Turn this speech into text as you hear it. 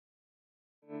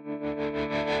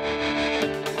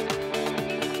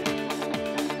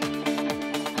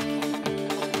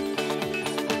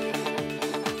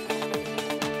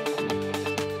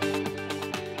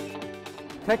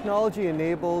Technology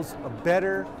enables a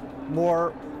better,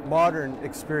 more modern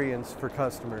experience for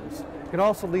customers. It can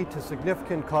also lead to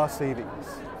significant cost savings.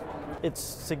 It's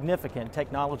significant.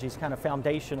 Technology is kind of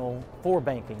foundational for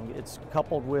banking. It's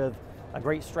coupled with a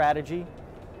great strategy,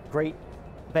 great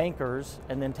bankers,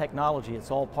 and then technology. It's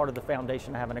all part of the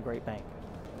foundation of having a great bank.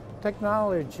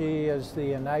 Technology is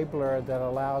the enabler that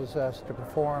allows us to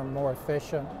perform more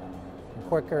efficient,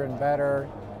 quicker and better,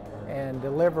 and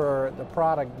deliver the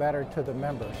product better to the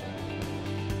members.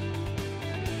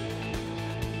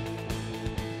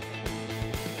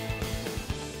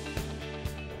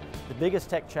 The biggest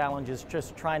tech challenge is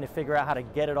just trying to figure out how to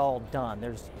get it all done.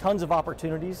 There's tons of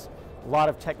opportunities, a lot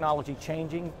of technology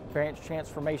changing, branch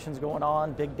transformations going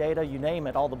on, big data, you name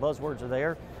it, all the buzzwords are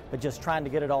there, but just trying to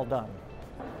get it all done.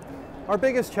 Our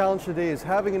biggest challenge today is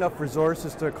having enough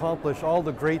resources to accomplish all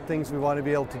the great things we want to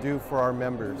be able to do for our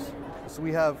members. So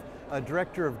we have a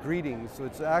director of greetings, so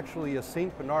it's actually a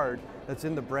St. Bernard that's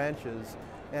in the branches,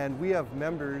 and we have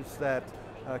members that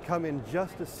come in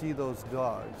just to see those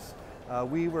dogs.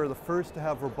 We were the first to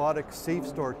have robotic safe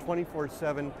store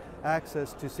 24/7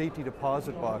 access to safety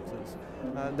deposit boxes.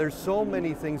 There's so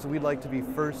many things we'd like to be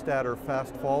first at or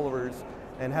fast followers,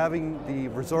 and having the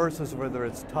resources, whether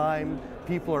it's time,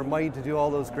 people, or money to do all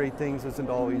those great things isn't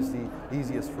always the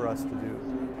easiest for us to do.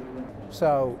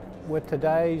 So with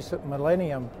today's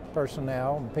millennium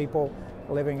personnel and people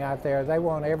living out there, they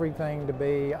want everything to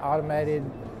be automated,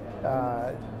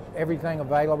 everything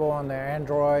available on their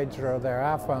Androids or their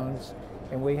iPhones,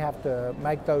 and we have to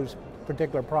make those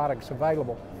particular products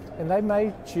available. And they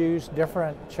may choose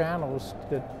different channels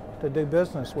to do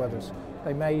business with us.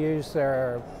 They may use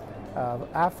their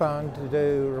iPhone to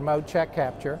do remote check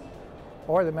capture,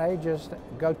 or they may just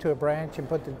go to a branch and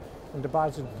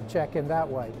deposit the check in that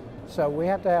way. So we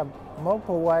have to have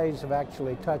multiple ways of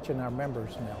actually touching our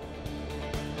members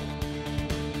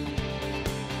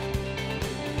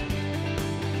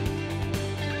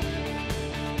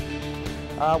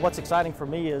now. What's exciting for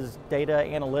me is data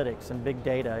analytics and big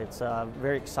data. It's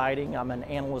very exciting. I'm an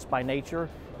analyst by nature,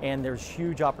 and there's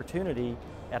huge opportunity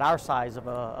at our size of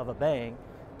a bank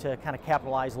to kind of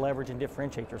capitalize, leverage, and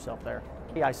differentiate yourself there.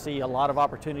 I see a lot of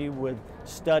opportunity with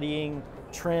studying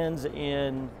trends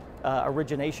in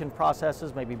origination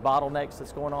processes, maybe bottlenecks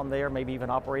that's going on there, maybe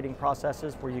even operating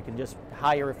processes where you can just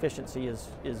higher efficiency is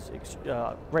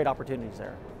great opportunities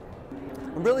there.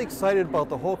 I'm really excited about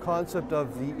the whole concept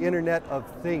of the Internet of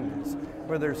Things,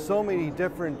 where there's so many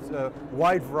different,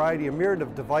 wide variety, a myriad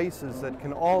of devices that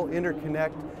can all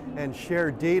interconnect and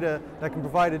share data that can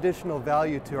provide additional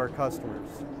value to our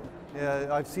customers.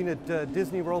 I've seen at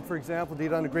Disney World, for example,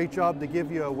 they've done a great job. They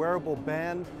give you a wearable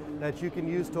band that you can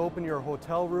use to open your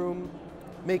hotel room,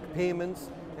 make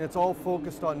payments, and it's all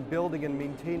focused on building and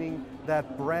maintaining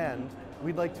that brand.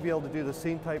 We'd like to be able to do the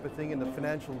same type of thing in the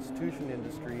financial institution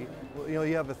industry. You know,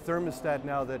 you have a thermostat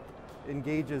now that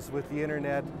engages with the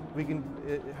internet. We can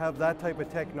have that type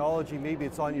of technology. Maybe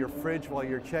it's on your fridge while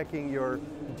you're checking your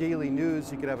daily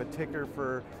news. You could have a ticker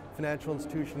for financial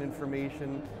institution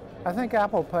information. I think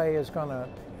Apple Pay is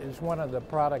one of the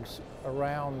products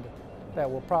around that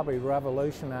will probably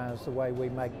revolutionize the way we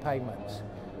make payments.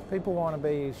 People want to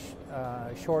be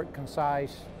short,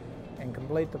 concise, and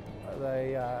complete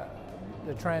the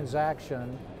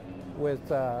transaction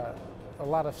with a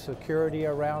lot of security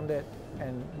around it,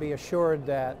 and be assured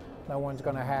that no one's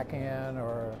going to hack in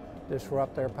or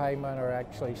disrupt their payment or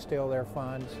actually steal their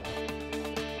funds.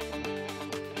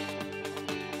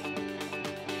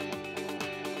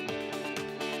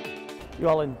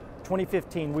 Well, in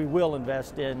 2015, we will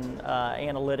invest in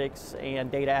analytics and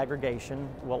data aggregation.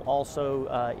 We'll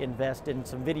also invest in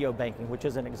some video banking, which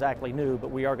isn't exactly new,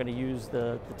 but we are going to use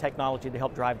the technology to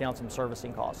help drive down some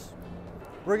servicing costs.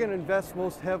 We're going to invest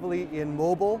most heavily in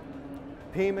mobile,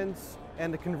 payments,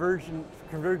 and the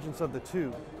convergence of the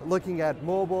two. Looking at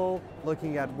mobile,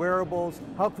 looking at wearables,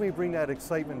 how can we bring that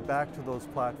excitement back to those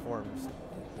platforms?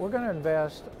 We're going to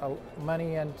invest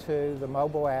money into the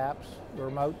mobile apps,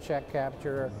 remote check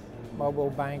capture, mobile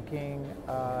banking,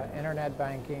 internet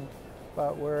banking,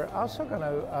 but we're also going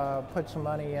to put some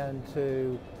money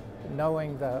into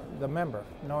knowing the member,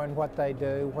 knowing what they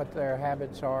do, what their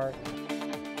habits are.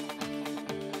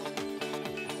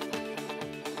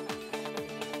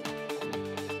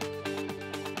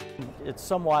 It's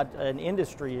somewhat an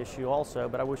industry issue also,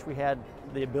 but I wish we had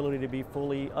the ability to be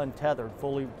fully untethered,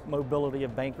 fully mobility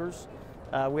of bankers.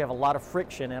 We have a lot of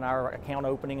friction in our account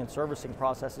opening and servicing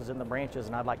processes in the branches,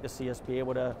 and I'd like to see us be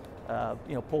able to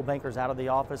pull bankers out of the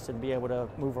office and be able to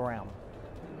move around.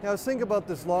 Now, I was thinking about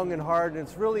this long and hard, and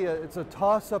it's really it's a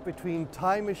toss-up between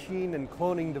time machine and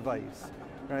cloning device,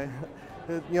 right?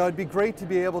 It'd be great to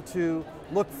be able to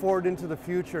look forward into the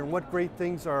future and what great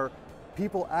things are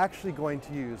people actually going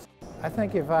to use. I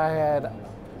think if I had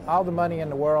all the money in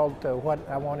the world to what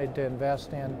I wanted to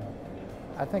invest in,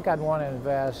 I think I'd want to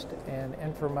invest in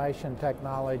information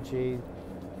technology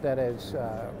that is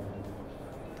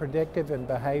predictive in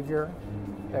behavior,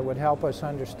 that would help us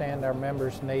understand our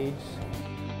members' needs.